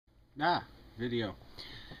Video.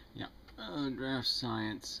 Yeah. Draft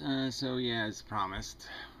science. So yeah, as promised,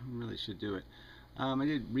 really should do it. I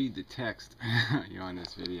did read the text on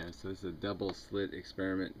this video. So this is a double slit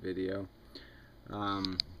experiment video.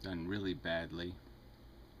 Done really badly.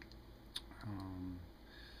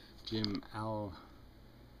 Jim Al-Khalili,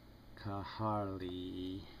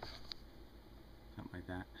 something like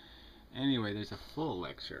that. Anyway, there's a full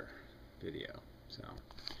lecture video, so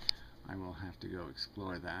I will have to go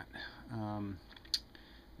explore that.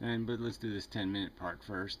 But let's do this 10-minute part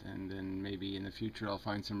first, and then maybe in the future I'll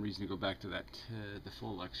find some reason to go back to that the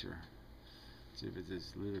full lecture. See if it's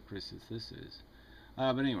as ludicrous as this is.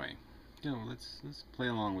 But anyway, let's play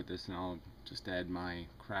along with this, and I'll just add my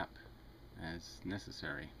crap as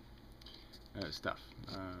necessary.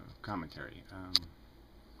 Commentary.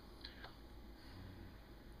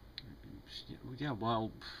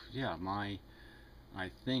 I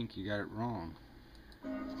think you got it wrong.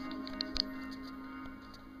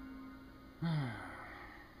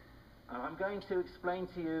 I'm going to explain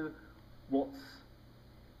to you what's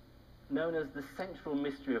known as the central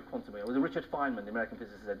mystery of quantum mechanics. It was Richard Feynman, the American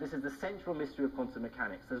physicist, said this is the central mystery of quantum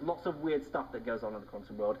mechanics. There's lots of weird stuff that goes on in the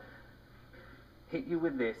quantum world. Hit you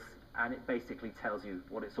with this, and it basically tells you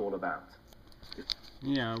what it's all about.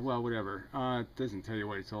 Yeah, well, whatever. It doesn't tell you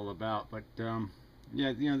what it's all about, but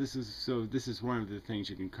yeah, this is one of the things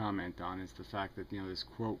you can comment on, is the fact that there's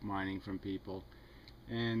quote mining from people,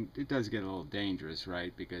 and it does get a little dangerous,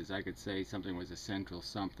 right? Because I could say something was a central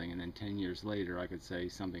something, and then 10 years later I could say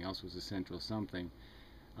something else was a central something.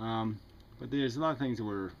 But there's a lot of things that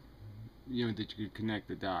were, that you could connect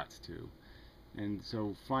the dots to. And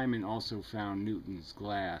so Feynman also found Newton's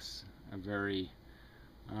glass a very,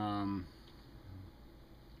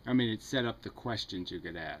 it set up the questions you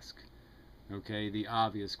could ask. Okay, the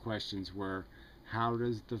obvious questions were, how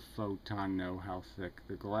does the photon know how thick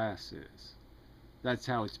the glass is? That's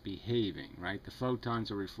how it's behaving, right? The photons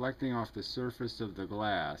are reflecting off the surface of the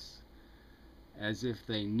glass as if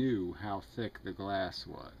they knew how thick the glass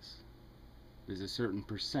was. There's a certain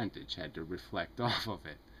percentage had to reflect off of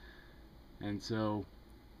it. And so,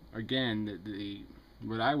 again,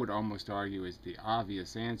 what I would almost argue is the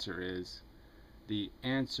obvious answer is the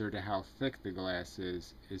answer to how thick the glass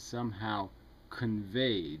is somehow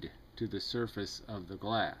conveyed to the surface of the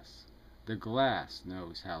glass. The glass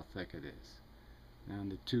knows how thick it is. Now in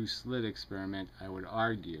the two-slit experiment, I would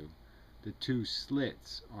argue the two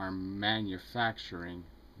slits are manufacturing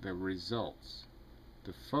the results.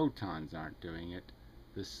 The photons aren't doing it,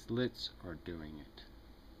 the slits are doing it.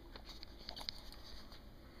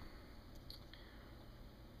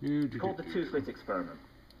 It's called the two-slit experiment.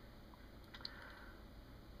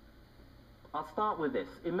 I'll start with this.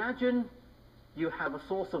 Imagine you have a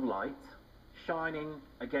source of light shining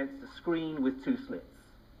against a screen with two slits.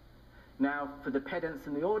 Now, for the pedants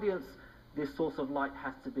in the audience, this source of light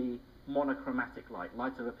has to be monochromatic light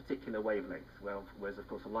of a particular wavelength. Well, whereas, of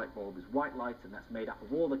course, a light bulb is white light, and that's made up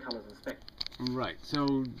of all the colors and spectrum. Right.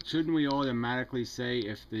 So, shouldn't we automatically say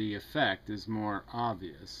if the effect is more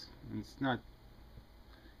obvious? It's not.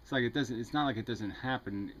 It's not like it doesn't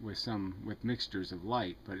happen with mixtures of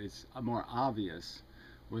light, but it's more obvious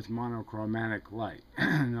with monochromatic light.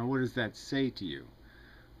 Now, what does that say to you?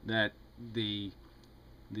 That the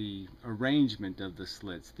arrangement of the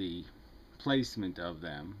slits, the placement of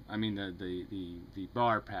them, the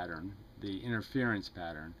bar pattern, the interference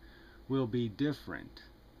pattern, will be different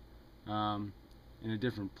in a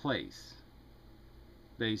different place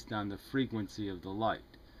based on the frequency of the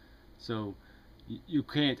light. So you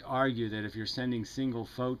can't argue that if you're sending single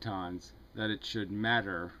photons that it should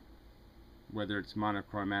matter whether it's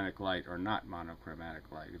monochromatic light or not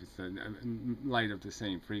monochromatic light, if it's a light of the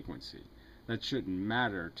same frequency. That shouldn't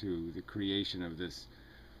matter to the creation of this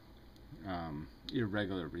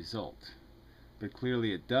irregular result. But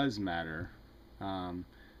clearly it does matter to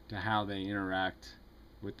how they interact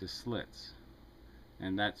with the slits.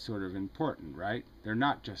 And that's sort of important, right? They're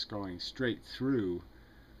not just going straight through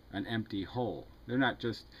an empty hole. They're not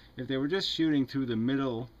just, if they were just shooting through the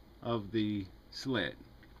middle of the slit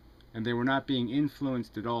and they were not being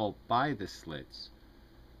influenced at all by the slits,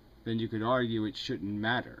 then you could argue it shouldn't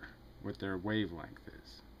matter what their wavelength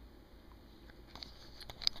is.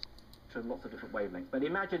 So lots of different wavelengths. But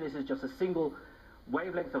imagine this is just a single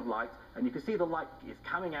wavelength of light, and you can see the light is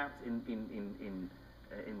coming out in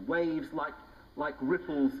waves like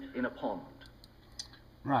ripples in a pond.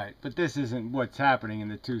 Right, but this isn't what's happening in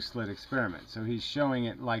the two-slit experiment. So he's showing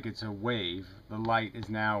it like it's a wave. The light is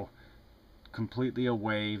now completely a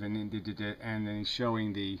wave, and then he's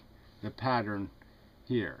showing the pattern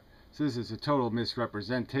here. So this is a total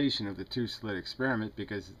misrepresentation of the two-slit experiment,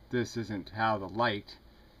 because this isn't how the light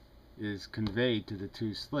is conveyed to the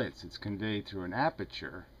two slits. It's conveyed through an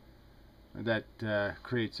aperture that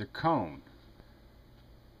creates a cone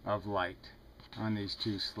of light on these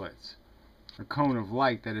two slits. A cone of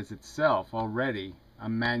light that is itself already a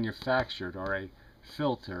manufactured or a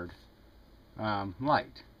filtered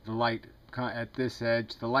light. The light at this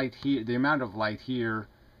edge, the light here, the amount of light here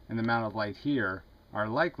and the amount of light here are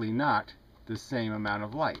likely not the same amount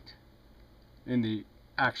of light in the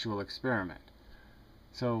actual experiment.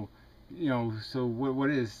 So, so what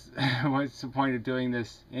is what's the point of doing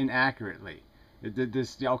this inaccurately?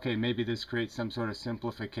 Okay, maybe this creates some sort of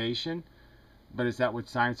simplification, but is that what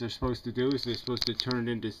science are supposed to do? Is they supposed to turn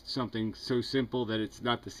it into something so simple that it's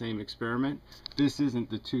not the same experiment? This isn't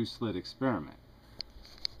the two-slit experiment.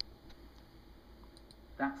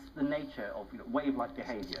 That's the nature of wave-like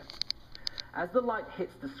behavior. As the light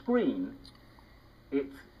hits the screen, it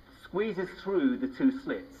squeezes through the two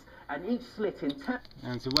slits, and each slit in turn...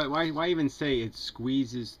 And so why even say it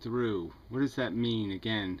squeezes through? What does that mean,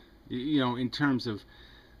 again? In terms of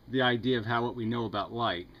the idea of what we know about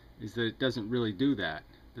light, is that it doesn't really do that.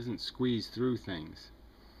 It doesn't squeeze through things.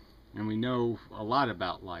 And we know a lot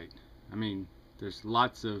about light. I mean, there's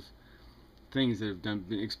lots of things that have done,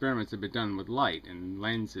 experiments have been done with light, and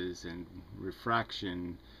lenses, and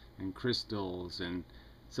refraction, and crystals, and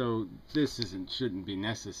so this shouldn't be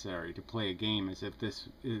necessary to play a game as if this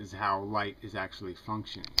is how light is actually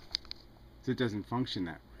functioning. So it doesn't function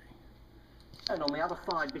that way. And on the other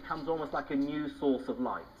side becomes almost like a new source of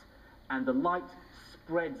light, and the light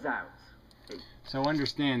spreads out. So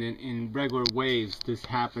understand, in regular waves, this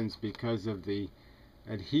happens because of the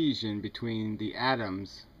adhesion between the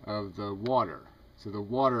atoms of the water. So the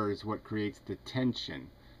water is what creates the tension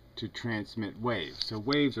to transmit waves. So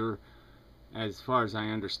waves are, as far as I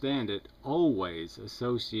understand it, always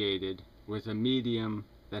associated with a medium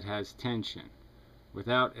that has tension.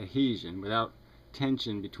 Without adhesion, without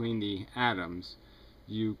tension between the atoms,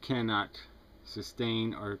 you cannot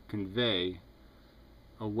sustain or convey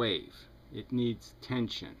a wave. It needs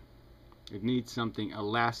tension. It needs something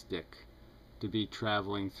elastic to be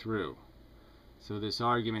traveling through. So this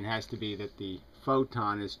argument has to be that the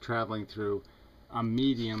photon is traveling through a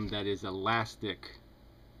medium that is elastic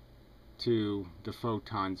to the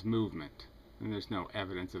photon's movement. And there's no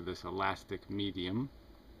evidence of this elastic medium.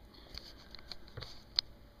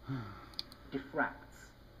 Diffracts.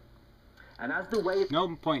 And as the wave...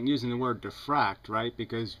 No point in using the word diffract, right?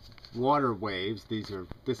 Because water waves,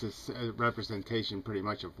 this is a representation pretty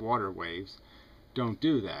much of water waves, don't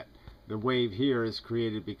do that. The wave here is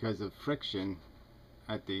created because of friction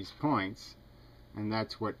at these points, and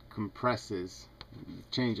that's what compresses,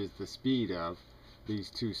 changes the speed of these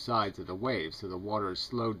two sides of the wave. So the water is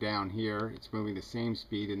slowed down here, it's moving the same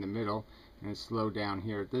speed in the middle, and it's slowed down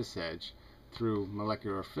here at this edge through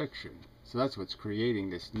molecular friction. So that's what's creating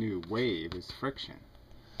this new wave, is friction.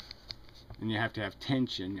 And you have to have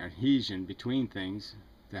tension, adhesion between things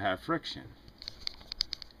to have friction.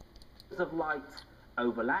 Of light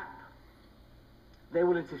overlap, they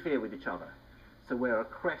will interfere with each other. So where a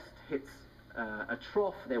crest hits a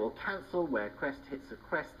trough, they will cancel. Where a crest hits a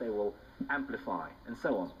crest, they will amplify, and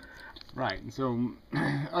so on. Right, and so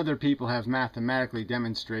other people have mathematically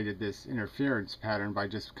demonstrated this interference pattern by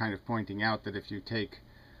just kind of pointing out that if you take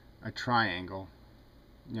a triangle,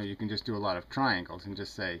 you can just do a lot of triangles and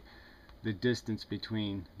just say the distance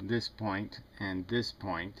between this point and this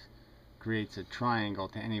point creates a triangle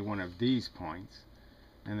to any one of these points,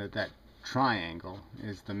 and that triangle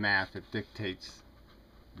is the math that dictates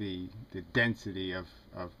the density of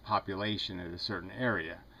population at a certain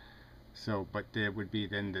area. So, but there would be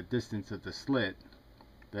then the distance of the slit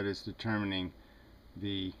that is determining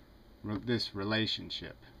this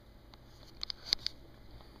relationship.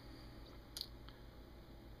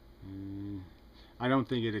 I don't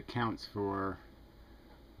think it accounts for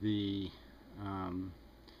the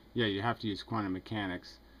yeah, you have to use quantum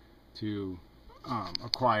mechanics to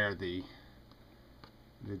acquire the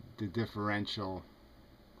differential.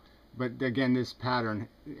 But again, this pattern,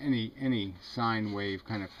 any sine wave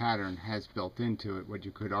kind of pattern, has built into it what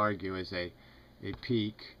you could argue is a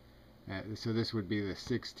peak. So this would be the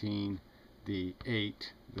 16, the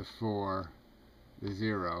 8, the 4, the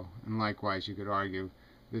 0, and likewise you could argue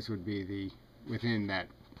this would be the within that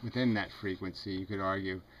frequency. You could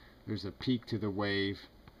argue there's a peak to the wave,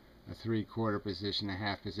 a 3/4 position, a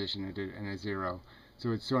half position, and a 0.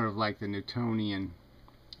 So it's sort of like the Newtonian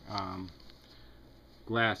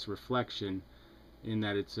glass reflection, in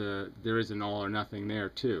that there is an all or nothing there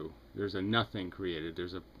too. There's a nothing created.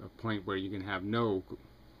 There's a point where you can have no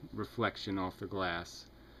reflection off the glass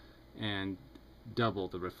and double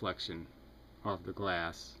the reflection off the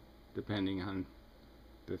glass depending on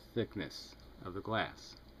the thickness of the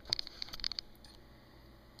glass.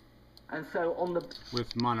 And so on the...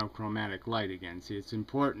 With monochromatic light again. See, it's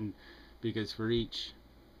important because for each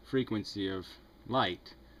frequency of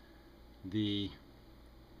light, the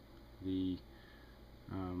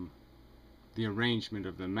arrangement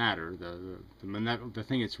of the matter, the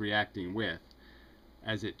thing it's reacting with,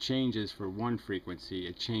 as it changes for one frequency,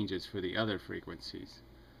 it changes for the other frequencies.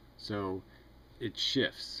 So it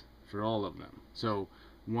shifts for all of them. So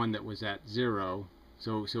one that was at 0,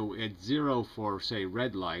 so at 0 for, say,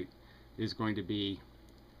 red light is going to be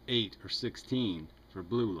 8 or 16 for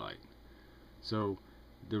blue light. So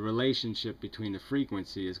the relationship between the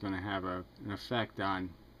frequency is going to have an effect on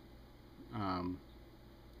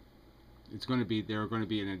they're going to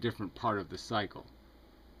be in a different part of the cycle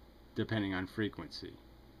depending on frequency.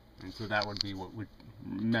 And so that would be what would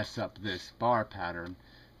mess up this bar pattern,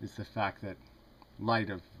 is the fact that light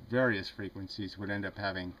of various frequencies would end up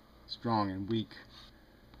having strong and weak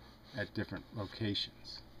at different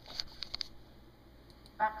locations.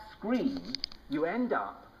 Back screen, you end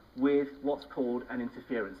up with what's called an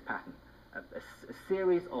interference pattern, a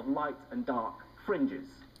series of light and dark fringes.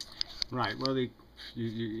 Right. Well,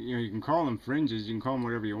 you can call them fringes, you can call them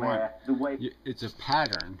whatever you want. It's a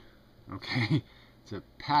pattern, okay? It's a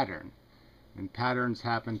pattern, and patterns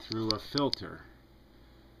happen through a filter.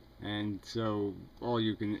 And so all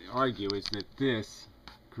you can argue is that this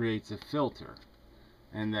creates a filter,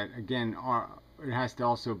 and that again it has to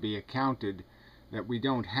also be accounted that we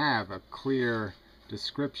don't have a clear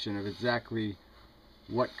description of exactly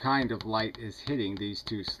what kind of light is hitting these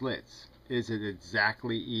two slits. Is it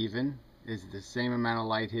exactly even? Is it the same amount of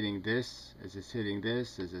light hitting this? Is it hitting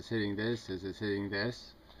this? Is it hitting this? Is it hitting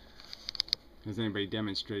this? Has anybody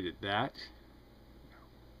demonstrated that?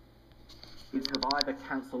 It's have either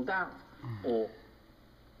cancelled out or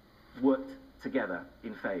worked together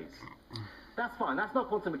in phase. That's fine. That's not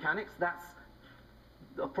quantum mechanics. That's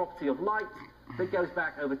a property of light that goes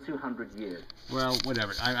back over 200 years. Well,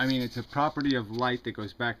 whatever. I mean, it's a property of light that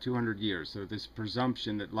goes back 200 years. So this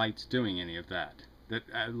presumption that light's doing any of that, that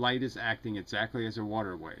light is acting exactly as a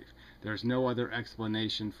water wave. There's no other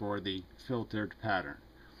explanation for the filtered pattern.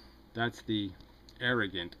 That's the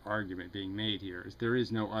arrogant argument being made here, is there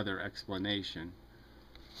is no other explanation.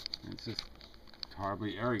 It's just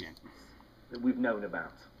horribly arrogant. That we've known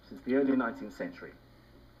about since the early 19th century.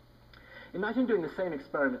 Imagine doing the same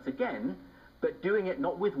experiment again, but doing it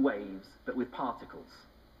not with waves, but with particles.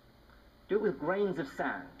 Do it with grains of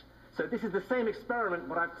sand. So this is the same experiment,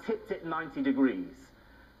 but I've tipped it 90 degrees.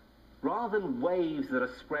 Rather than waves that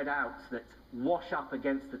are spread out, that wash up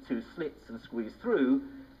against the two slits and squeeze through,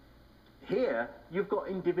 here you've got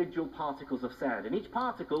individual particles of sand, and each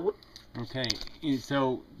particle... Okay,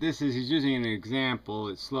 so he's using an example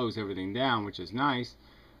that slows everything down, which is nice,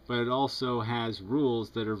 but it also has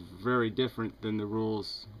rules that are very different than the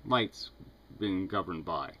rules light's being governed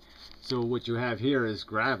by. So what you have here is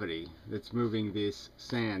gravity that's moving this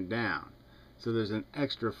sand down. So there's an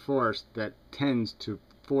extra force that tends to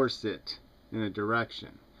force it in a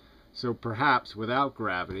direction. So perhaps without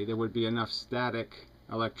gravity there would be enough static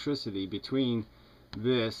electricity between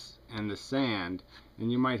this and the sand,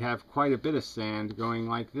 and you might have quite a bit of sand going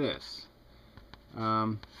like this.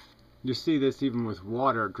 You see this even with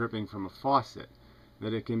water dripping from a faucet,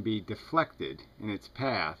 that it can be deflected in its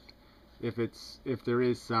path if there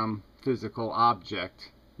is some physical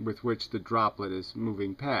object with which the droplet is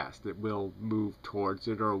moving past. It will move towards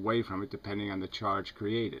it or away from it depending on the charge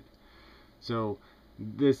created. So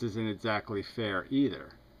this isn't exactly fair either.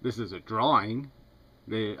 This is a drawing.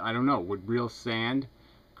 I don't know, would real sand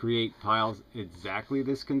create piles exactly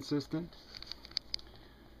this consistent?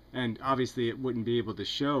 And obviously it wouldn't be able to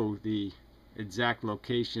show the exact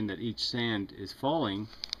location that each sand is falling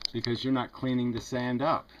because you're not cleaning the sand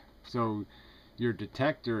up. So your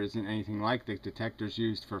detector isn't anything like the detectors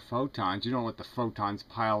used for photons. You don't let the photons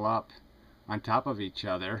pile up on top of each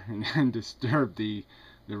other and then disturb the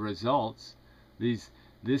results. This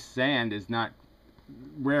sand is not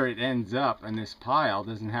where it ends up, and this pile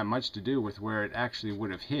doesn't have much to do with where it actually would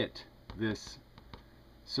have hit this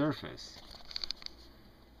surface.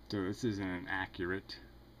 So this isn't accurate.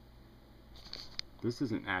 This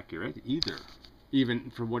isn't accurate either.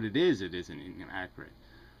 Even for what it isn't accurate.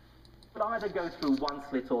 It either goes through one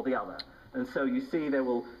slit or the other. And so you see they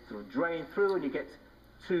will sort of drain through, and you get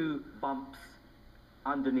two bumps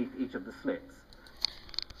underneath each of the slits.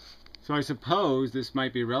 So I suppose this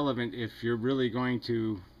might be relevant if you're really going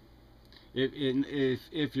to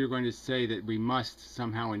if you're going to say that we must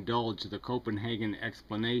somehow indulge the Copenhagen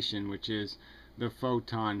explanation, which is the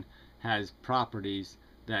photon has properties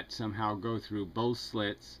that somehow go through both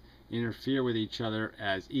slits, interfere with each other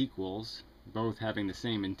as equals, both having the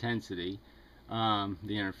same intensity, the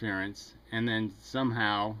interference, and then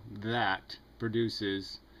somehow that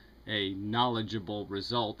produces a knowledgeable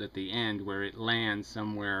result at the end where it lands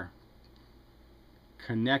somewhere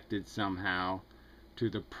connected somehow to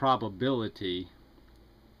the probability,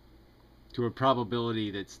 to a probability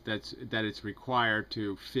that it's required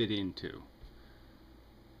to fit into.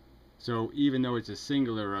 So even though it's a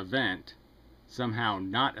singular event, somehow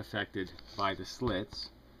not affected by the slits,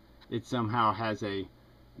 it somehow has a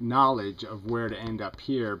knowledge of where to end up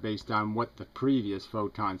here based on what the previous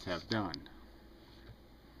photons have done.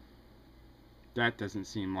 That doesn't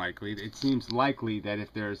seem likely. It seems likely that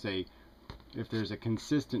if there's a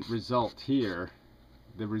consistent result here,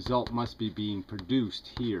 the result must be being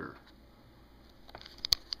produced here.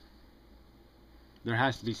 There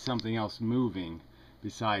has to be something else moving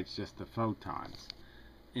besides just the photons,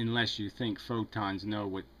 unless you think photons know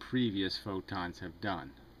what previous photons have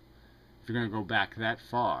done. If you're going to go back that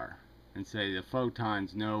far and say the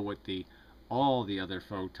photons know what all the other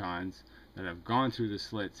photons that have gone through the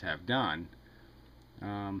slits have done,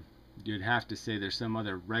 you'd have to say there's some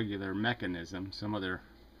other regular mechanism, some other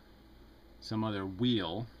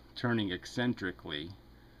wheel turning eccentrically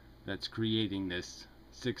that's creating this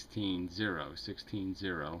 16-0,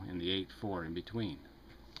 16-0, and the 8-4 in between.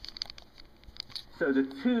 So the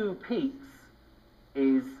two peaks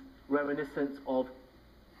is reminiscent of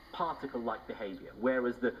particle-like behavior,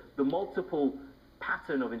 whereas the multiple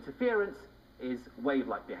pattern of interference is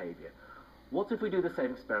wave-like behavior. What if we do the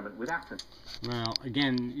same experiment with atoms? Well,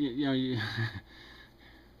 again,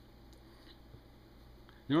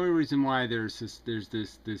 the only reason why there's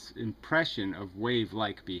this impression of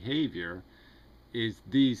wave-like behavior is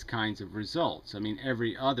these kinds of results. I mean,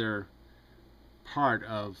 every other part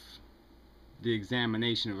of the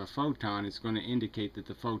examination of a photon is going to indicate that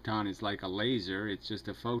the photon is like a laser. It's just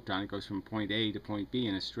a photon. It goes from point A to point B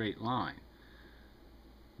in a straight line.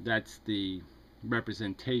 That's the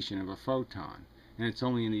representation of a photon. And it's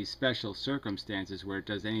only in these special circumstances where it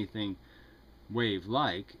does anything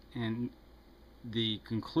wave-like, and the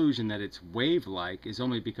conclusion that it's wave-like is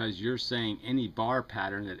only because you're saying any bar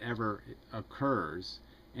pattern that ever occurs,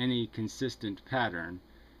 any consistent pattern,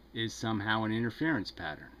 is somehow an interference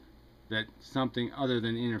pattern. That something other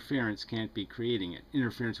than interference can't be creating it.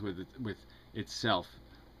 Interference with itself,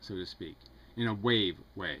 so to speak, in a wave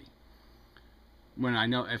way. When I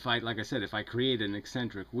know, like I said, if I create an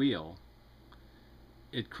eccentric wheel,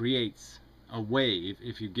 it creates a wave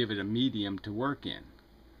if you give it a medium to work in.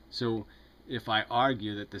 So if I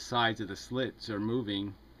argue that the sides of the slits are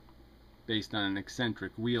moving based on an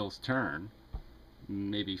eccentric wheel's turn,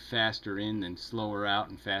 maybe faster in and slower out,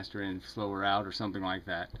 and faster in and slower out, or something like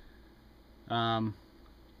that,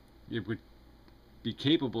 it would be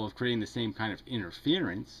capable of creating the same kind of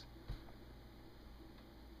interference,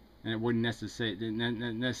 and it wouldn't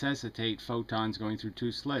necessitate photons going through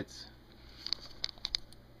two slits.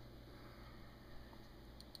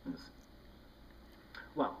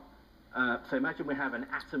 Well, so imagine we have an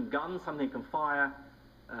atom gun, something can fire.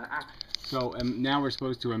 So now we're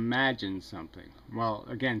supposed to imagine something. Well,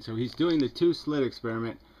 again, so he's doing the two-slit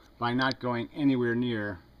experiment by not going anywhere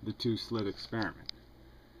near the two-slit experiment.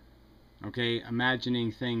 Okay,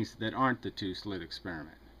 imagining things that aren't the two-slit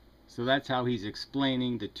experiment. So that's how he's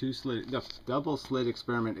explaining the double-slit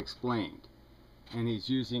experiment explained. And he's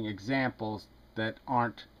using examples that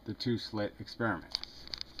aren't the two-slit experiment.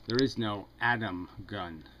 There is no atom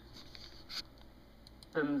gun.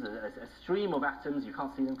 Atoms, a stream of atoms, you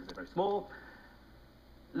can't see them because they're very small.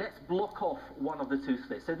 Let's block off one of the two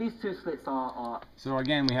slits. So these two slits are... So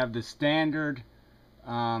again, we have the standard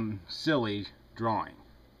silly drawing,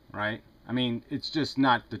 right? I mean, it's just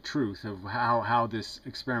not the truth of how this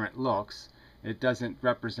experiment looks. It doesn't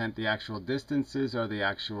represent the actual distances or the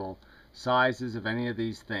actual sizes of any of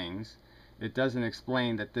these things. It doesn't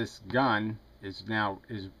explain that this gun is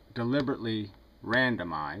deliberately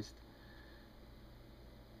randomized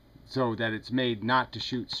so that it's made not to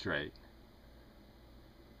shoot straight.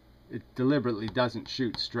 It deliberately doesn't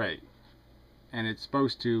shoot straight, and it's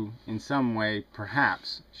supposed to in some way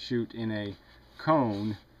perhaps shoot in a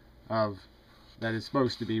cone that is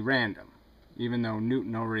supposed to be random, even though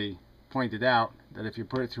Newton already pointed out that if you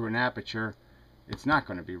put it through an aperture, it's not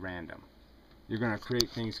going to be random. You're going to create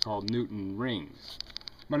things called Newton rings.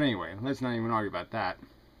 But anyway, let's not even argue about that.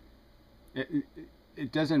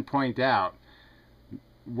 It doesn't point out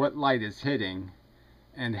what light is hitting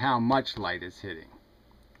and how much light is hitting.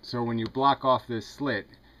 So when you block off this slit,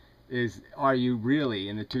 are you really,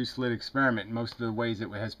 in the two-slit experiment, most of the ways it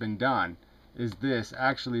has been done, is this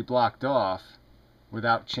actually blocked off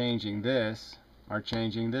without changing this or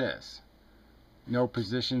changing this? No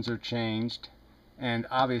positions are changed, and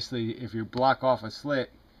obviously if you block off a slit,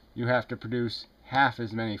 you have to produce half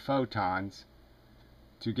as many photons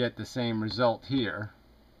to get the same result here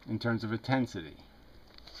in terms of intensity.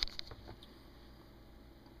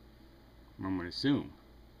 One would assume.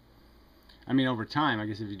 I mean, over time, I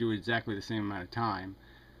guess if you do exactly the same amount of time,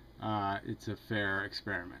 it's a fair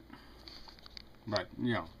experiment. But,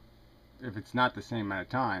 you know, if it's not the same amount of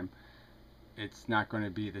time, it's not going to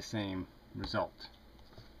be the same result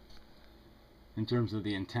in terms of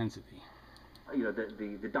the intensity. You know,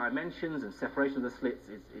 the dimensions and separation of the slits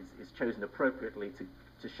is chosen appropriately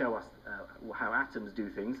to show us how atoms do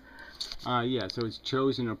things. Yeah, so it's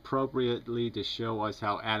chosen appropriately to show us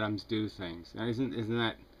how atoms do things. Now, isn't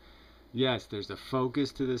that... Yes, there's a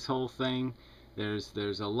focus to this whole thing.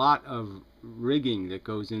 There's a lot of rigging that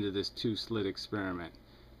goes into this two-slit experiment,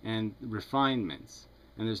 and refinements.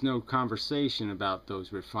 And there's no conversation about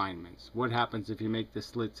those refinements. What happens if you make the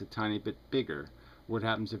slits a tiny bit bigger? What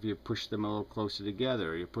happens if you push them a little closer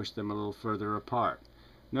together, or you push them a little further apart?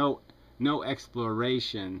 No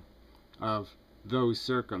exploration of those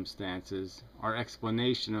circumstances or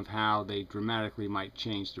explanation of how they dramatically might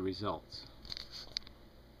change the results.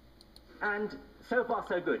 And so far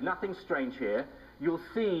so good, nothing strange here. You'll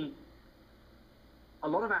see a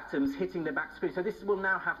lot of atoms hitting the back screen. So this will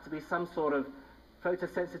now have to be some sort of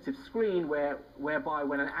photosensitive screen whereby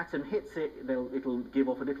when an atom hits it, it'll give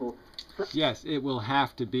off a little... Yes, it will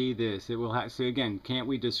have to be this. It will have. So again, can't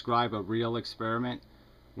we describe a real experiment?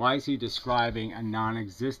 Why is he describing a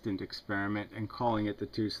non-existent experiment and calling it the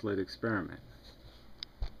two-slit experiment?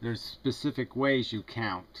 There's specific ways you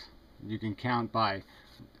count. You can count by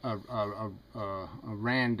a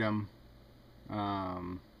random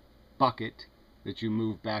bucket that you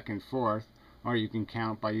move back and forth, or you can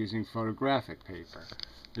count by using photographic paper.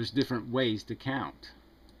 There's different ways to count.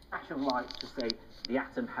 Flash of light to say the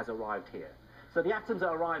atom has arrived here. So the atoms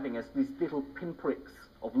are arriving as these little pinpricks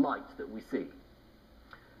of light that we see.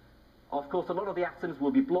 Of course, a lot of the atoms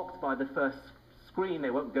will be blocked by the first screen.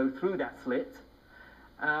 They won't go through that slit.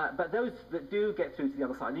 But those that do get through to the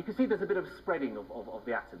other side, you can see there's a bit of spreading of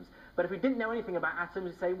the atoms. But if we didn't know anything about atoms,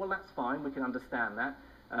 you'd say, well, that's fine, we can understand that.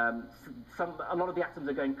 A lot of the atoms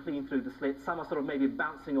are going clean through the slit. Some are sort of maybe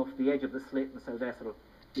bouncing off the edge of the slit, and so they're sort of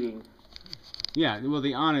being... Yeah, well,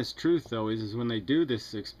 the honest truth, though, is when they do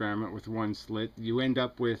this experiment with one slit, you end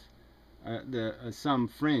up with some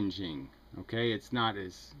fringing, okay? It's not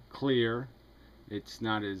as clear, it's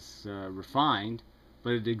not as refined,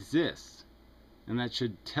 but it exists. And that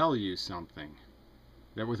should tell you something.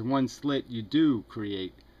 That with one slit, you do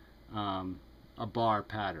create a bar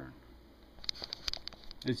pattern.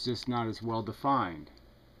 It's just not as well defined.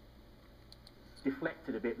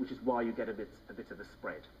 Deflected a bit, which is why you get a bit of a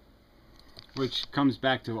spread. Which comes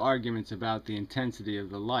back to arguments about the intensity of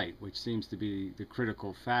the light, which seems to be the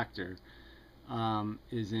critical factor,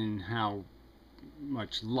 is in how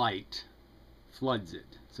much light floods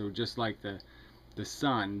it. So just like the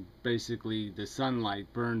sun, basically the sunlight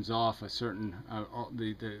burns off a certain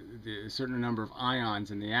a certain number of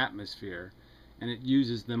ions in the atmosphere, and it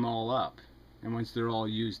uses them all up. And once they're all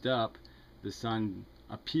used up, the sun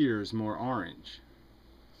appears more orange.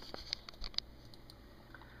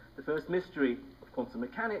 The first mystery of quantum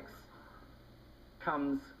mechanics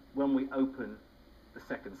comes when we open the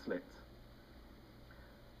second slit.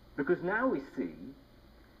 Because now we see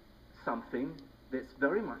something that's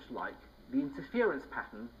very much like the interference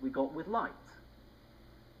pattern we got with light.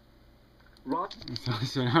 Right.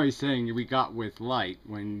 So now he's saying we got with light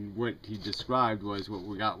when what he described was what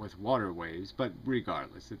we got with water waves, but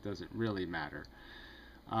regardless, it doesn't really matter.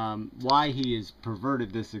 Why he has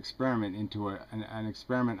perverted this experiment into an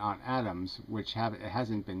experiment on atoms, which it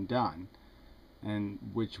hasn't been done, and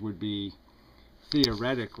which would be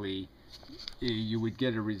theoretically, you would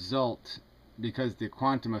get a result because the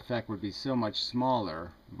quantum effect would be so much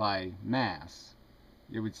smaller by mass.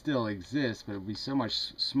 It would still exist, but it would be so much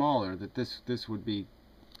smaller that this would be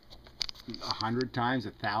 100 times,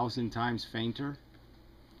 1,000 times fainter.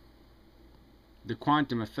 The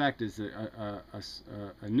quantum effect is a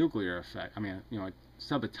nuclear effect. I mean, a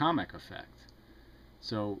subatomic effect.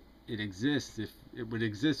 So it exists. If it would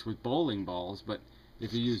exist with bowling balls, but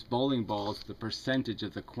if you use bowling balls, the percentage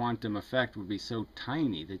of the quantum effect would be so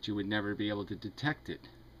tiny that you would never be able to detect it.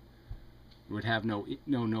 It would have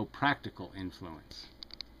no practical influence.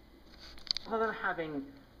 Rather than having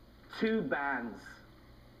two bands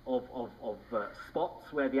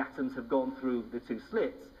spots where the atoms have gone through the two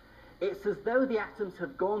slits, it's as though the atoms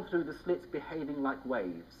have gone through the slits behaving like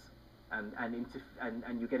waves,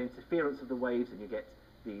 and you get interference of the waves and you get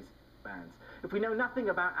these bands. If we know nothing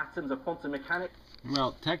about atoms or quantum mechanics...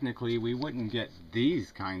 Well, technically we wouldn't get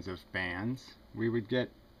these kinds of bands.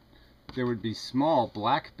 There would be small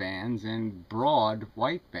black bands and broad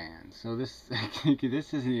white bands. So this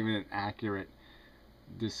isn't even an accurate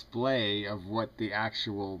display of what the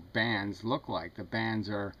actual bands look like. The bands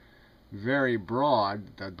are very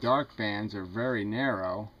broad, the dark bands are very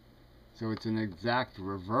narrow, so it's an exact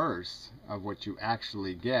reverse of what you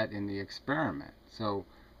actually get in the experiment. So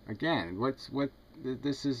again,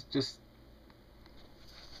 this is just,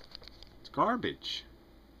 it's garbage.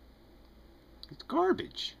 It's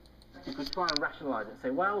garbage. You could try and rationalize it and say,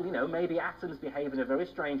 well, you know, maybe atoms behave in a very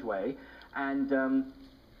strange way, and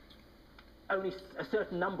only a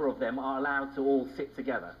certain number of them are allowed to all sit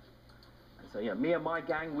together. And so, yeah, me and my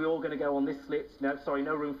gang, we're all going to go on this slit. No, sorry,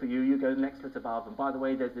 no room for you. You go the next slit above. And by the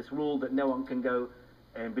way, there's this rule that no one can go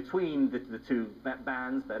in between the two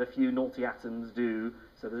bands, but a few naughty atoms do.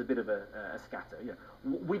 So there's a bit of a scatter. Yeah,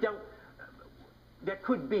 we don't. There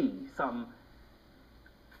could be some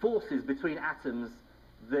forces between atoms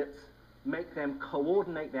that make them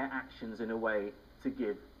coordinate their actions in a way to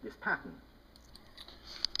give this pattern.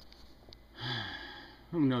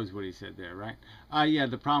 Who knows what he said there, right? Yeah,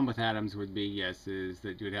 the problem with atoms would be, yes, is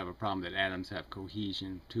that you would have a problem that atoms have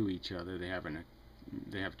cohesion to each other.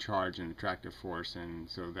 They have charge and attractive force, and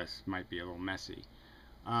so this might be a little messy.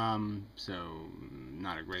 So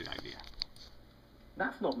not a great idea.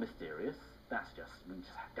 That's not mysterious. That's just, we just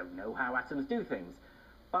don't know how atoms do things.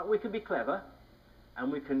 But we can be clever,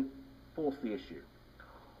 and we can force the issue.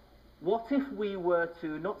 What if we were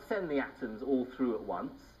to not send the atoms all through at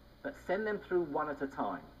once, but send them through one at a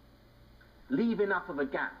time? Leave enough of a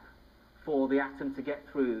gap for the atom to get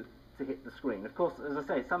through to hit the screen. Of course, as I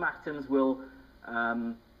say, some atoms will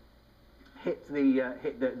hit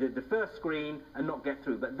the first screen and not get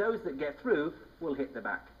through, but those that get through will hit the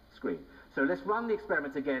back screen. So let's run the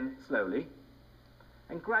experiment again slowly,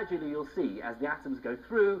 and gradually you'll see as the atoms go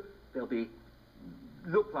through, they'll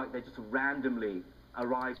look like they just randomly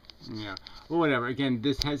arrive. Yeah, well, whatever. Again,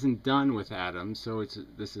 this hasn't done with atoms, so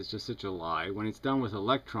this is just such a lie. When it's done with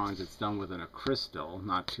electrons, it's done within a crystal,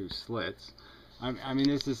 not two slits. I mean,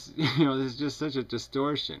 this is, you know, this is just such a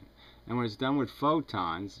distortion. And when it's done with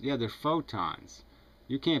photons, yeah, they're photons.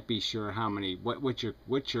 You can't be sure how many, what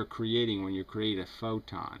you're creating when you create a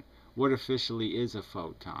photon. What officially is a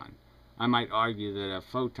photon? I might argue that a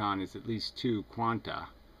photon is at least two quanta.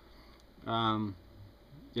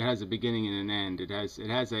 It has a beginning and an end. It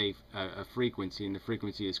has a frequency, and the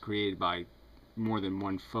frequency is created by more than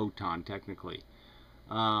one photon, technically,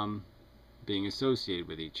 being associated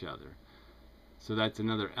with each other. So that's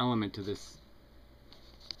another element to this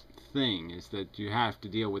thing, is that you have to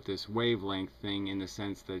deal with this wavelength thing in the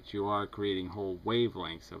sense that you are creating whole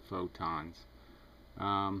wavelengths of photons.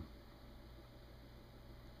 I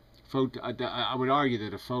would argue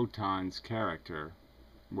that a photon's character,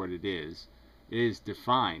 what it is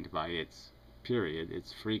defined by its period,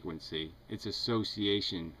 its frequency, its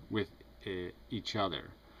association with each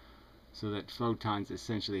other, so that photons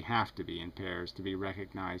essentially have to be in pairs to be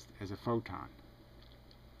recognized as a photon.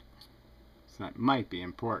 So that might be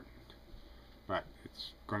important, but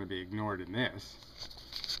it's going to be ignored in this.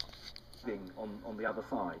 On the other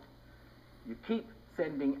side, you keep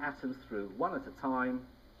sending atoms through one at a time.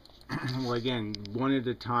 Well, again, one at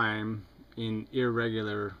a time in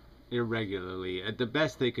irregularly. The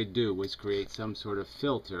best they could do was create some sort of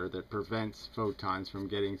filter that prevents photons from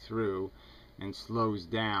getting through and slows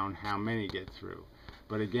down how many get through.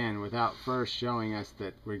 But again, without first showing us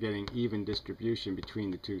that we're getting even distribution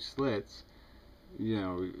between the two slits, you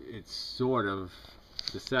know, it's sort of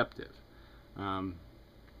deceptive.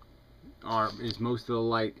 Is most of the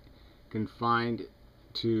light confined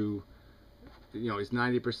to, you know, is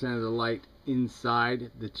 90% of the light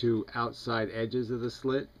inside the two outside edges of the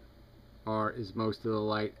slit? Or is most of the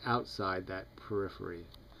light outside that periphery?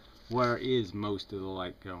 Where is most of the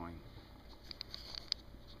light going?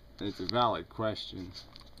 It's a valid question.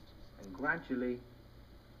 And gradually,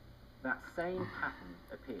 that same pattern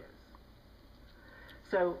appears.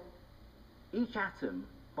 So, each atom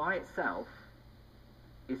by itself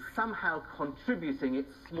is somehow contributing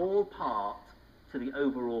its small part to the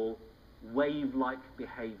overall wave-like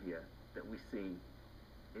behavior that we see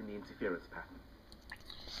in the interference pattern.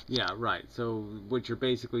 Yeah, right. So what you're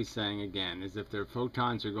basically saying again is if their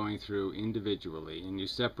photons are going through individually and you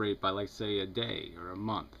separate by, like, say, a day or a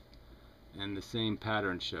month, and the same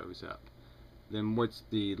pattern shows up, then what's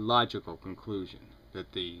the logical conclusion?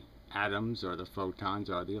 That the atoms or the photons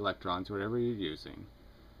or the electrons, whatever you're using,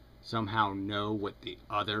 somehow know what the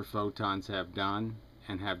other photons have done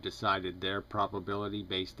and have decided their probability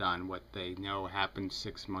based on what they know happened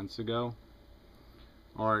 6 months ago?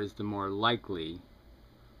 Or is the more likely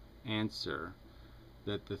answer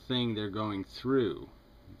that the thing they're going through,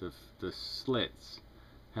 the slits,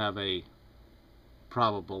 have a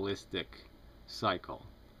probabilistic cycle,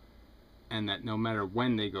 and that no matter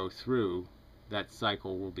when they go through, that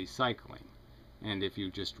cycle will be cycling? And if you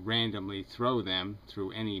just randomly throw them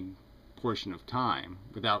through any portion of time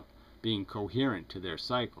without being coherent to their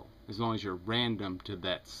cycle, as long as you're random to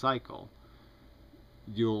that cycle,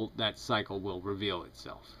 that cycle will reveal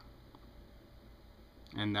itself.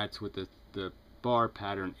 And that's what the bar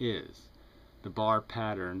pattern is. The bar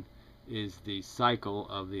pattern is the cycle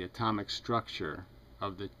of the atomic structure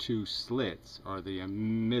of the two slits, or the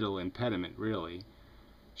middle impediment really,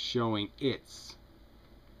 showing its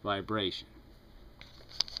vibration.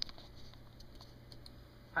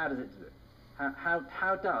 How does it do it?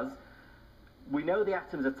 How does... We know the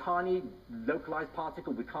atom is a tiny, localized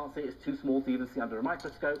particle. We can't say it's too small to even see under a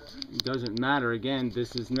microscope. It doesn't matter. Again,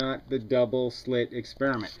 this is not the double slit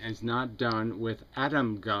experiment. It's not done with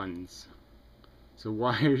atom guns. So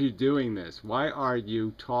why are you doing this? Why are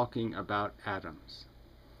you talking about atoms?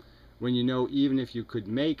 When you know even if you could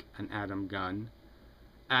make an atom gun,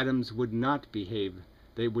 atoms would not behave.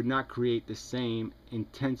 They would not create the same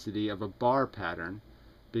intensity of a bar pattern,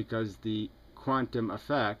 because the quantum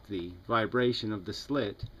effect, the vibration of the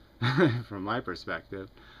slit, from my perspective,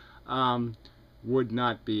 would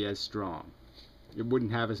not be as strong. It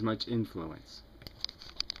wouldn't have as much influence.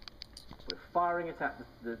 We're firing it at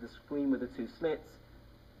the screen with the two slits.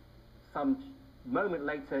 Some moment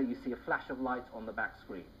later, you see a flash of light on the back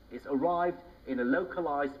screen. It's arrived in a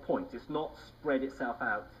localized point. It's not spread itself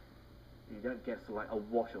out. You don't get sort of like a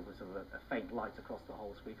wash of a faint light across the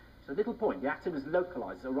whole screen. It's a little point. The atom is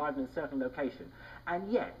localized. It's arrived in a certain location.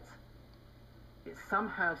 And yet, it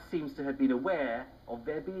somehow seems to have been aware of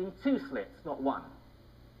there being two slits, not one,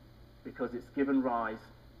 because it's given rise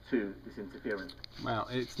to this interference. Well,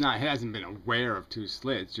 it hasn't been aware of two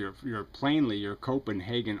slits. Your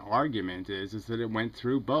Copenhagen argument is that it went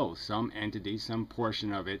through both. Some entity, some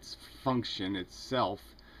portion of its function itself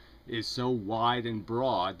is so wide and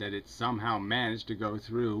broad that it somehow managed to go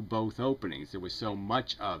through both openings. There was so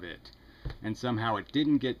much of it, and somehow it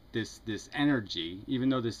didn't get this energy, even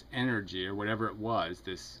though this energy, or whatever it was,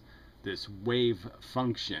 this wave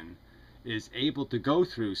function, is able to go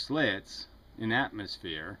through slits in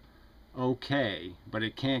atmosphere, okay, but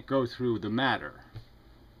it can't go through the matter.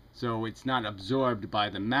 So it's not absorbed by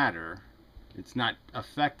the matter, it's not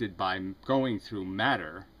affected by going through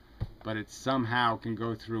matter, but it somehow can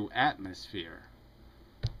go through atmosphere.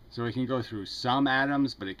 So it can go through some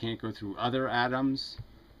atoms, but it can't go through other atoms.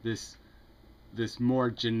 This more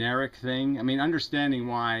generic thing. I mean, understanding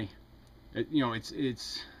why,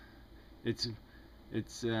 it's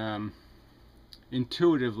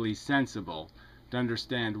intuitively sensible to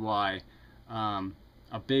understand why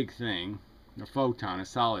a big thing, a photon, a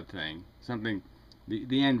solid thing, something,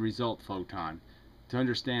 the end result photon, to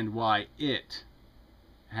understand why it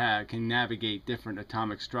can navigate different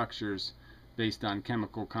atomic structures based on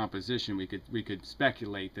chemical composition. We could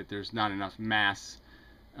speculate that there's not enough mass,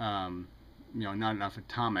 not enough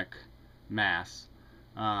atomic mass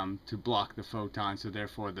to block the photon, so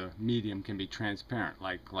therefore the medium can be transparent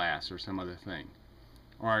like glass or some other thing,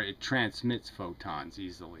 or it transmits photons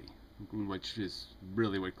easily, which is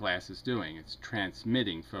really what glass is doing. It's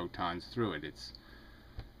transmitting photons through it.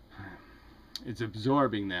 It's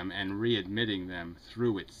absorbing them and readmitting them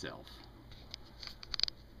through itself.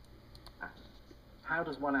 How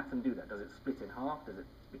does one atom do that? Does it split in half? Does it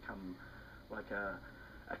become like a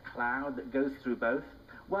cloud that goes through both?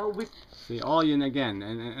 Well, see, and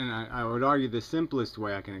I would argue the simplest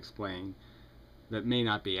way I can explain, that may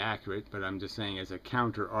not be accurate, but I'm just saying as a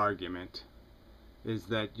counter argument, is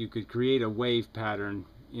that you could create a wave pattern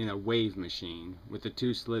in a wave machine with the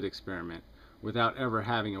two slit experiment without ever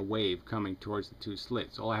having a wave coming towards the two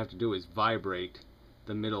slits. All I have to do is vibrate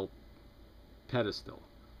the middle pedestal.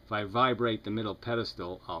 If I vibrate the middle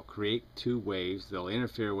pedestal, I'll create two waves. They'll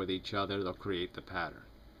interfere with each other. They'll create the pattern.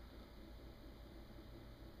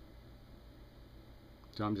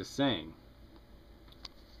 So I'm just saying.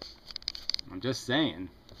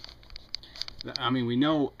 I mean, we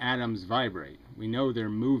know atoms vibrate. We know they're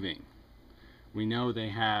moving. We know they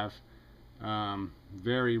have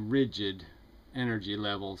very rigid energy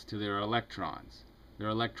levels to their electrons. Their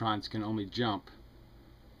electrons can only jump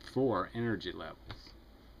 4 energy levels.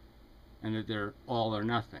 and that they're all or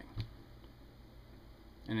nothing.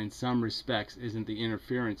 And in some respects, isn't the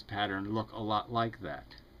interference pattern look a lot like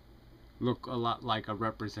that? Look a lot like a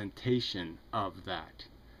representation of that?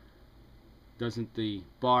 Doesn't the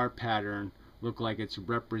bar pattern look like it's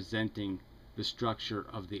representing the structure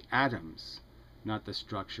of the atoms, not the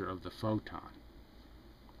structure of the photon?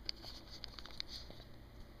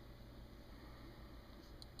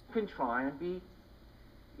 You can try and be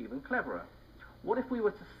even cleverer. What if we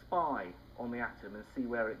were to spy on the atom and see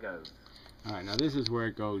where it goes? Alright, now this is where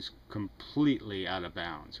it goes completely out of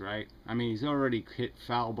bounds, right? I mean, he's already hit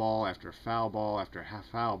foul ball after foul ball after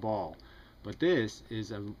foul ball. But this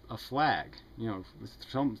is a flag. You know,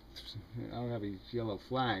 I don't have a yellow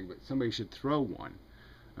flag, but somebody should throw one.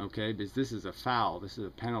 Okay, because this is a foul. This is a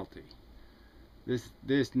penalty.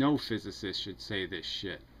 No physicist should say this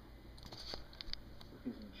shit.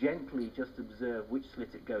 Gently just observe which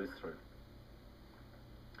slit it goes through.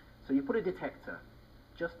 So you put a detector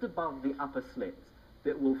just above the upper slit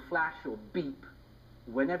that will flash or beep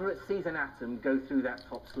whenever it sees an atom go through that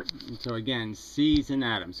top slit. So again, sees an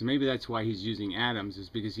atom. So maybe that's why he's using atoms, is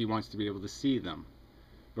because he wants to be able to see them.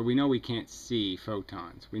 But we know we can't see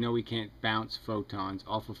photons. We know we can't bounce photons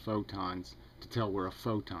off of photons to tell where a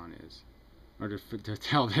photon is, or to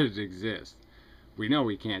tell that it exists. We know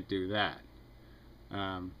we can't do that.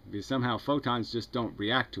 Because somehow photons just don't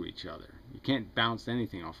react to each other. You can't bounce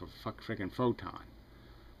anything off of a frickin' photon.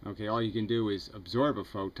 Okay, all you can do is absorb a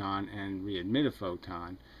photon and re-emit a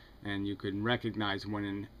photon, and you can recognize when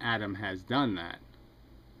an atom has done that,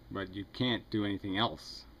 but you can't do anything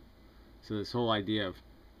else. So this whole idea of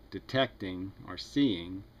detecting or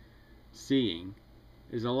seeing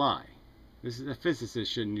is a lie. A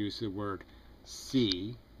physicist shouldn't use the word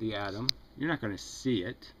see the atom. You're not going to see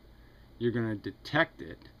it. You're going to detect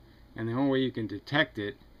it, and the only way you can detect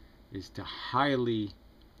it is to highly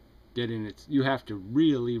get in its. You have to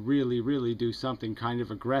really do something kind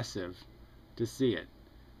of aggressive to see it.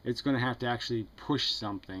 It's going to have to actually push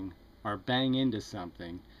something or bang into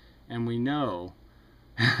something, and we know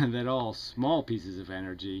that all small pieces of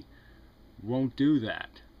energy won't do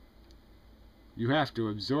that. You have to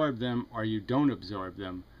absorb them or you don't absorb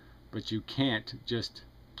them, but you can't just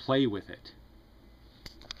play with it.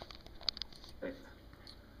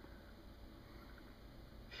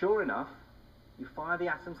 Sure enough, you fire the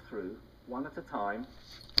atoms through one at a time.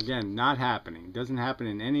 Again, not happening. Doesn't happen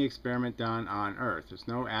in any experiment done on Earth. There's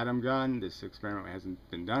no atom gun. This experiment hasn't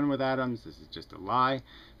been done with atoms. This is just a lie.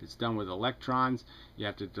 If it's done with electrons, you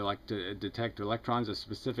have to detect electrons a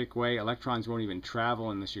specific way. Electrons won't even travel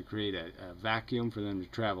unless you create a vacuum for them to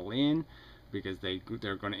travel in, because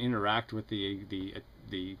they're going to interact with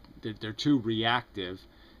they're too reactive,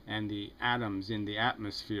 and the atoms in the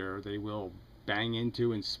atmosphere, they will bang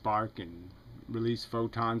into and spark and release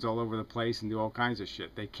photons all over the place and do all kinds of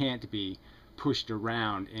shit. They can't be pushed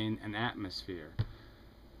around in an atmosphere.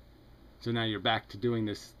 So now you're back to doing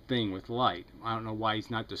this thing with light. I don't know why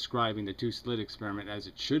he's not describing the two-slit experiment as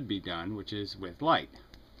it should be done, which is with light.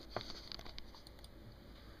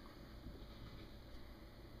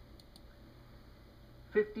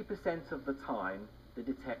 "50% of the time, the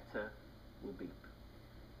detector will beep.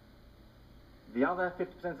 The other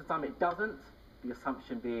 50% of the time it doesn't, the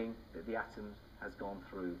assumption being that the atom has gone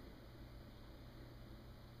through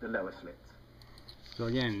the lower slit." So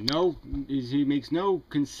again, he makes no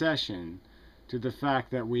concession to the fact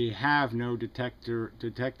that we have no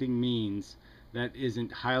detecting means that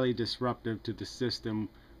isn't highly disruptive to the system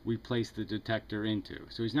we place the detector into.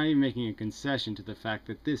 So he's not even making a concession to the fact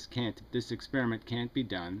that this experiment can't be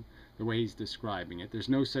done the way he's describing it. There's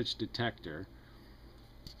no such detector.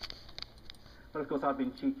 But of course I've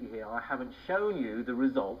been cheeky here. I haven't shown you the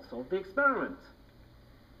results of the experiment.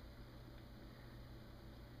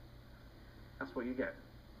 That's what you get.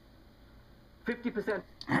 50%.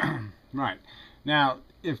 Right. Now,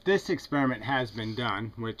 if this experiment has been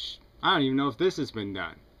done, which I don't even know if this has been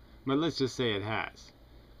done, but let's just say it has.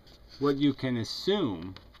 What you can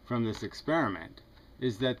assume from this experiment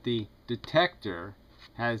is that the detector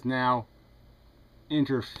has now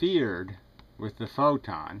interfered with the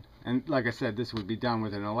photon. And like I said, this would be done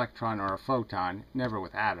with an electron or a photon, never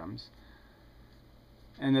with atoms.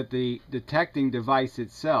 And that the detecting device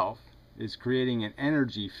itself is creating an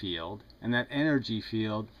energy field, and that energy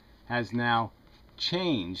field has now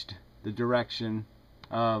changed the direction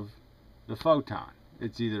of the photon.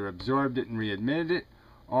 It's either absorbed it and re-emitted it,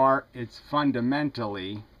 or it's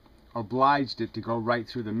fundamentally obliged it to go right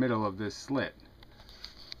through the middle of this slit.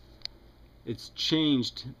 It's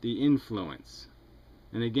changed the influence.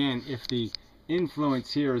 And again, if the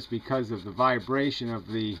influence here is because of the vibration of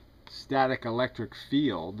the static electric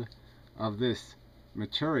field of this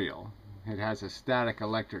material, it has a static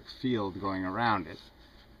electric field going around it.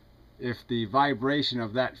 If the vibration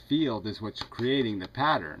of that field is what's creating the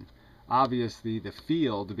pattern, obviously the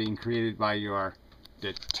field being created by your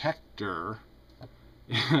detector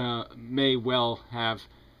may well have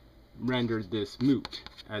rendered this moot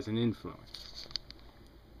as an influence.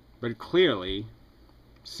 But clearly,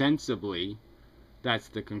 sensibly, that's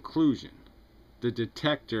the conclusion. The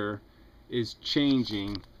detector is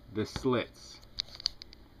changing the slits.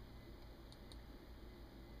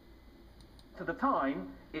 To the time,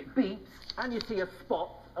 it beeps and you see a spot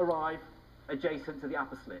arrive adjacent to the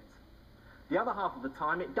upper slit. The other half of the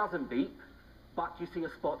time it doesn't beep, but you see a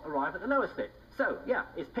spot arrive at the lower slit. So yeah,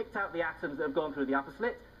 it's picked out the atoms that have gone through the upper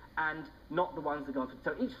slit and not the ones that have gone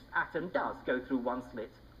through. So each atom does go through one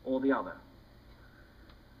slit or the other.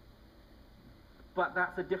 But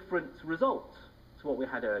that's a different result to what we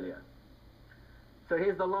had earlier. So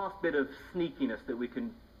here's the last bit of sneakiness that we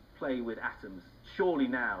can play with atoms. Surely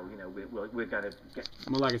now, you know, we're going to get...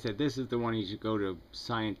 Well, like I said, this is the one you should go to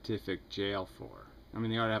scientific jail for. I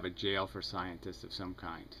mean, they ought to have a jail for scientists of some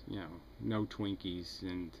kind. You know, no Twinkies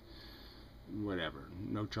and whatever.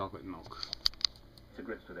 No chocolate milk. To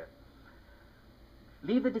grips with it.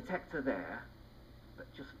 Leave the detector there, but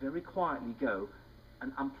just very quietly go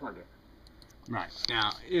and unplug it. Right.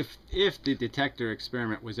 Now, if the detector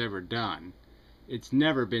experiment was ever done, it's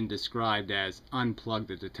never been described as unplug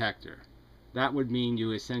the detector. That would mean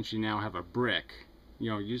you essentially now have a brick.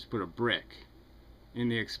 You know, you just put a brick in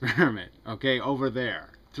the experiment. Okay, over there.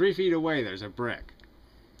 3 feet away, there's a brick.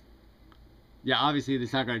 Yeah, obviously,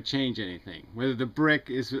 that's not going to change anything. Whether the brick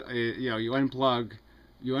is, you know, you unplug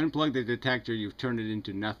the detector, you've turned it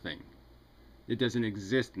into nothing. It doesn't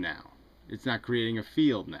exist now. It's not creating a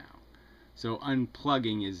field now. So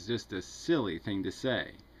unplugging is just a silly thing to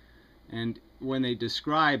say. And when they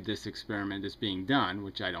described this experiment as being done,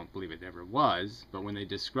 which I don't believe it ever was, but when they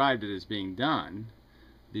described it as being done,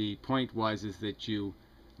 the point was that you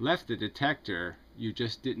left the detector, you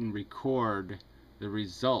just didn't record the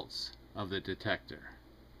results of the detector.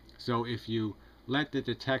 So if you let the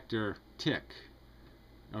detector tick,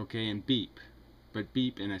 okay, and beep, but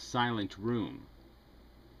beep in a silent room,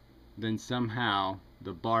 then somehow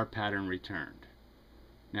the bar pattern returned.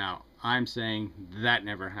 Now, I'm saying that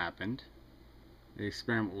never happened. The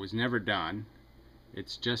experiment was never done.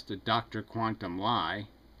 It's just a Dr. Quantum lie,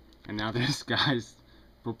 and now this guy's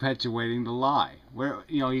perpetuating the lie. Where,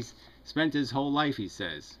 you know, he's spent his whole life, he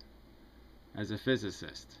says, as a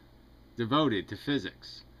physicist, devoted to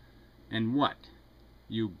physics. And what?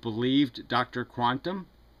 You believed Dr. Quantum?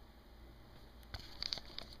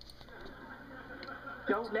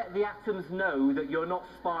 Don't let the atoms know that you're not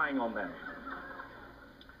spying on them.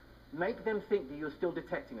 Make them think that you're still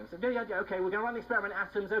detecting them. So, yeah, okay, we're going to run the experiment,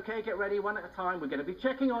 atoms. Okay, get ready, one at a time. We're going to be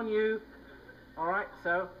checking on you. All right,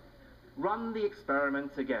 so run the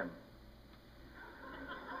experiment again.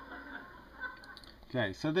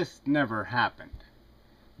 Okay, so this never happened.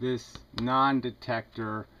 This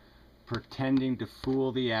non-detector pretending to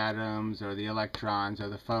fool the atoms or the electrons or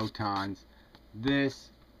the photons,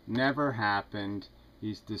 this never happened.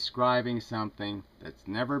 He's describing something that's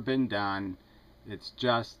never been done. It's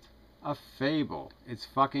just a fable. It's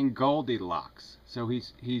fucking Goldilocks. So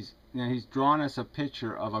he's drawn us a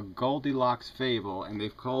picture of a Goldilocks fable, and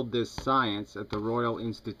they've called this science at the Royal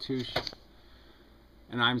Institution.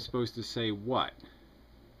 And I'm supposed to say what?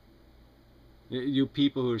 You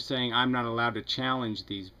people who are saying I'm not allowed to challenge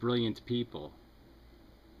these brilliant people.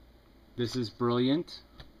 This is brilliant?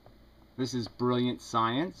 This is brilliant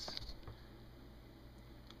science?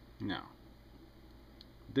 No.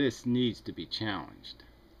 This needs to be challenged.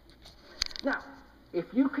 Now, if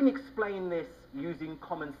you can explain this using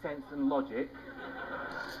common sense and logic...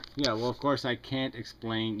 Yeah, well, of course I can't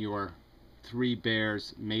explain your Three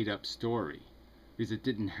Bears made-up story, because it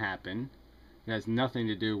didn't happen. It has nothing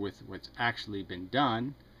to do with what's actually been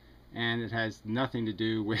done, and it has nothing to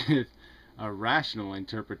do with a rational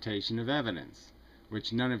interpretation of evidence,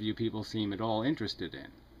 which none of you people seem at all interested in.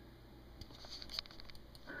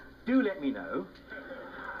 Do let me know,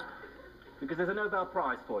 because there's a Nobel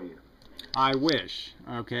Prize for you. I wish,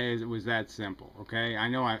 okay, it was that simple, okay? I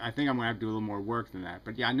know, I think I'm going to have to do a little more work than that,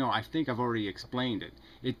 but yeah, no, I think I've already explained it.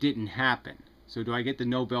 It didn't happen. So do I get the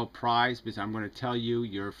Nobel Prize because I'm going to tell you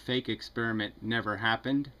your fake experiment never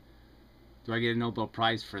happened? Do I get a Nobel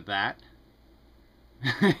Prize for that?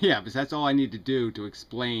 Yeah, because that's all I need to do to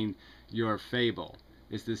explain your fable,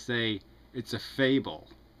 is to say it's a fable.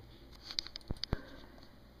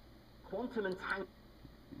 Quantum entanglement.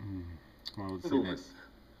 Well, let's see this.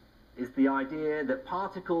 Is the idea that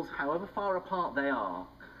particles, however far apart they are,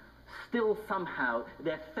 still somehow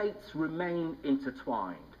their fates remain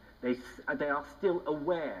intertwined. They are still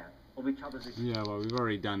aware of each other's existence. Yeah, well, we've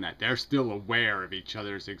already done that. They're still aware of each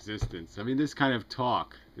other's existence. I mean, this kind of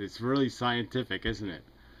talk, it's really scientific, isn't it?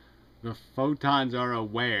 The photons are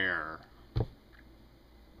aware.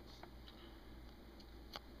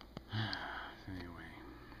 Anyway,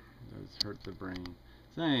 those hurt the brain.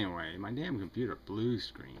 So anyway, my damn computer blue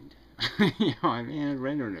screened. You know, I mean,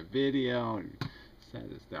 rendering a video and had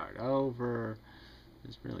to start over.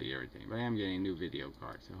 It's really irritating. But I am getting a new video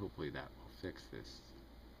card, so hopefully that will fix this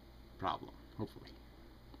problem. Hopefully.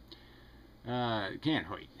 Can't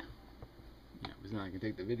wait. Yeah, because now I can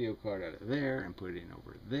take the video card out of there and put it in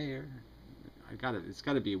over there. It's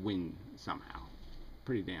gotta be a win somehow.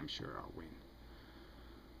 Pretty damn sure I'll win.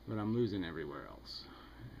 But I'm losing everywhere else.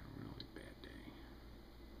 Yeah, really bad day.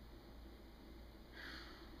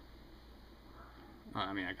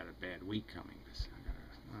 I mean, I got a bad week coming.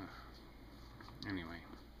 Anyway.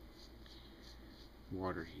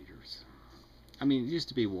 Water heaters. I mean, it used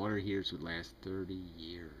to be water heaters would last 30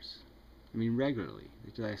 years. I mean, regularly.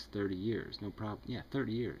 They could last 30 years. No problem. Yeah,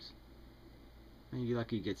 30 years. I mean, you're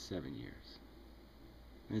lucky you get 7 years.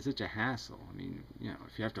 And it's such a hassle. I mean, you know,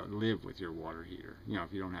 if you have to live with your water heater, you know,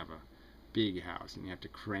 if you don't have a big house and you have to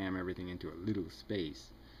cram everything into a little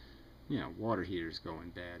space, you know, water heaters going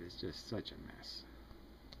bad is just such a mess.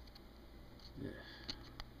 Yeah.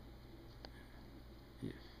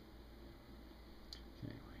 Yeah.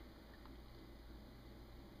 Anyway.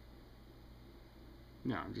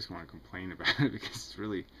 No, I just want to complain about it because it's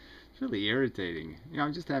really irritating. You know,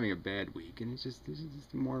 I'm just having a bad week, and it's just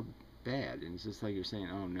more bad, and it's just like you're saying,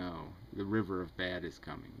 oh no, the river of bad is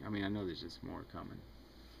coming. I mean, I know there's just more coming.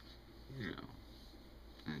 You know,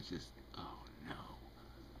 and it's just, oh no.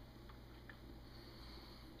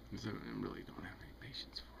 So I really don't have any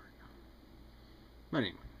patience for it. But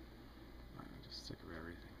anyway, I'm just sick of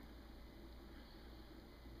everything.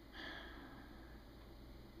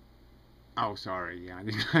 Oh, sorry. Yeah,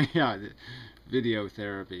 yeah, video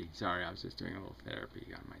therapy. Sorry, I was just doing a little therapy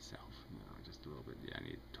on myself. You know, just a little bit. Yeah, I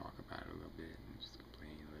need to talk about it a little bit and just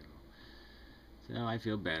complain a little. So I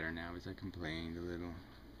feel better now as I complained a little.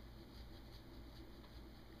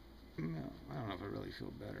 No, I don't know if I really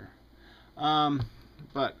feel better.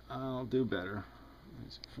 But I'll do better.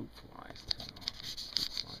 There's fruit flies. Fruit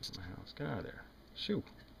flies in my house. Get out of there. Shoo.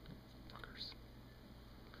 Fuckers.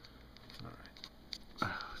 Alright.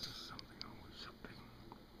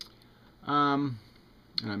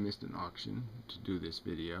 And I missed an auction to do this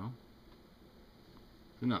video.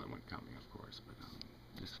 Another one coming, of course, but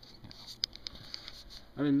just, you know,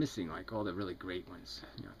 I've been missing like all the really great ones.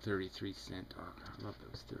 You know, 33-cent. I love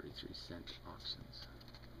those 33-cent auctions.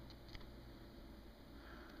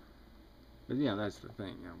 But yeah, that's the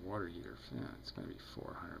thing. You know, water heater. Yeah, it's gonna be $400.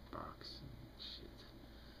 Shit,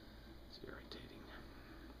 it's irritating.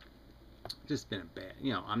 Just been a bad.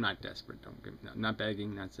 You know, I'm not desperate. Don't get. I'm not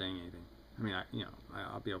begging. Not saying anything. I mean,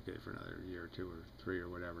 I'll be okay for another year or 2 or 3 or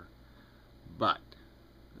whatever. But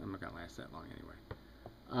I'm not gonna last that long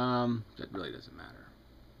anyway. That really doesn't matter.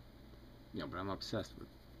 You know, but I'm obsessed with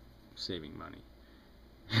saving money.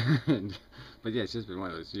 But yeah, it's just been one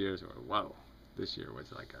of those years where, whoa, this year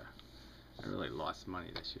was like I really lost money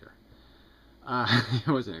this year.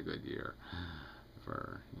 It wasn't a good year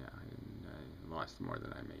for, yeah, I lost more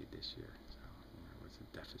than I made this year. So, you know, it was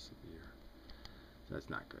a deficit year. So that's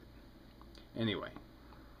not good. Anyway,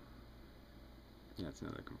 yeah, that's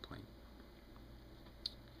another complaint.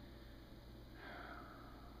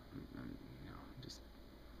 You know,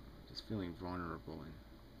 just feeling vulnerable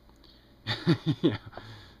and yeah.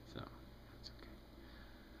 So it's okay.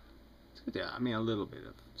 It's good. Yeah, I mean, a little bit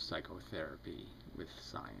of psychotherapy with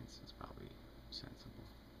science is probably sensible.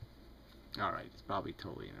 All right, it's probably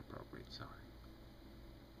totally inappropriate. Sorry.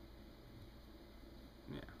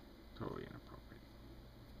 Yeah, totally inappropriate.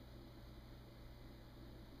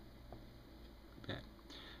 Okay.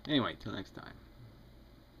 Anyway, till next time.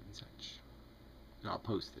 And such. I'll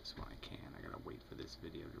post this when I can. I gotta wait for this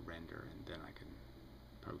video to render and then I can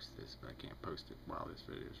post this, but I can't post it while this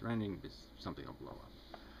video is rendering because something will blow up.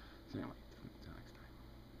 So anyway.